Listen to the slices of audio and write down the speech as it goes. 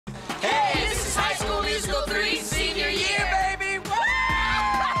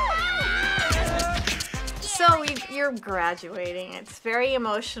you're graduating. It's very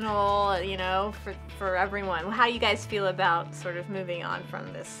emotional, you know, for everyone. How do you guys feel about sort of moving on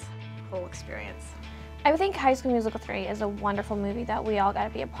from this whole experience? I think High School Musical 3 is a wonderful movie that we all got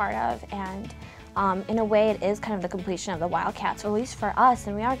to be a part of, and in a way it is kind of the completion of the Wildcats, or at least for us,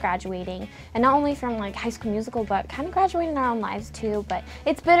 and we are graduating, and not only from like High School Musical, but kind of graduating in our own lives too. But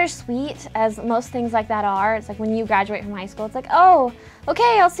it's bittersweet, as most things like that are. It's like when you graduate from high school, it's like, oh,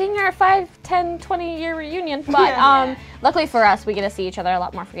 okay, I'll see you in our 5, 10, 20-year reunion. But luckily for us, we get to see each other a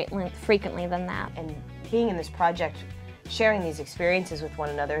lot more frequently than that. And being in this project, sharing these experiences with one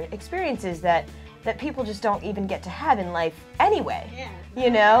another, experiences that people just don't even get to have in life anyway, you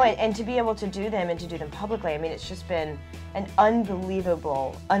know, and to be able to do them and to do them publicly, I mean, it's just been an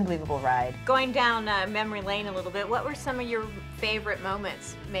unbelievable ride. Going down memory lane a little bit, what were some of your favorite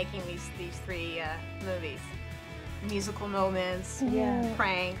moments making these 3 movies? Musical moments,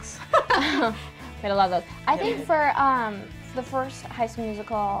 pranks. We love those. I think for the first High School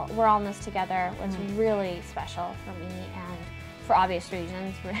Musical, We're All in This Together was really special for me, and for obvious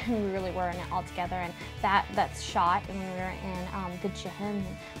reasons, we really were in it all together, and that's shot when we were in the gym, and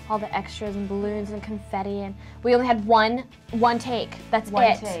all the extras and balloons and confetti, and we only had one take. That's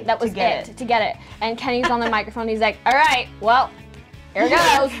it. That was it to get it. And Kenny's on the microphone. He's like, "All right, well, here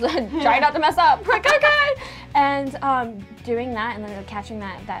goes. Try not to mess up." We're like, okay. And doing that and then catching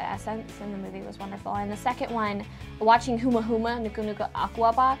that essence in the movie was wonderful. And the second one, watching Huma Huma Nuku Nuku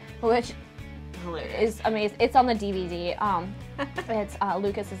Aquaba, which is amazing. It's on the DVD. It's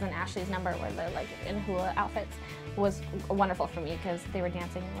Lucas's and Ashley's number where they're like in hula outfits, was wonderful for me because they were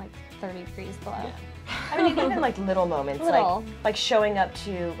dancing like 30 degrees below. Yeah. I mean, even like little moments, like showing up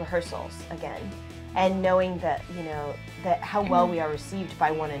to rehearsals again, and knowing that, you know, that how well we are received by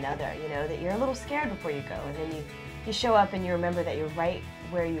one another. You know, that you're a little scared before you go, and then you show up and you remember that you're right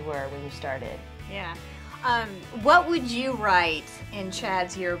where you were when you started. Yeah. What would you write in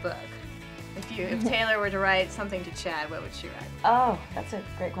Chad's yearbook? If Taylor were to write something to Chad, what would she write? Oh, that's a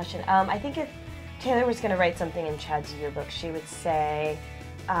great question. I think if Taylor was going to write something in Chad's yearbook, she would say,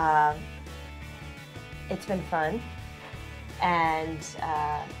 it's been fun, and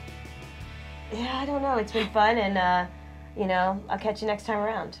yeah, I don't know, it's been fun, and you know, I'll catch you next time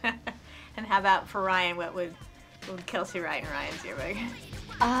around. And how about for Ryan, what would Kelsey write in Ryan's yearbook?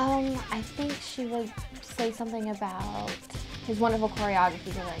 I think she would say something about his wonderful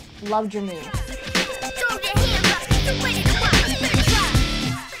choreography. Like, loved your moves.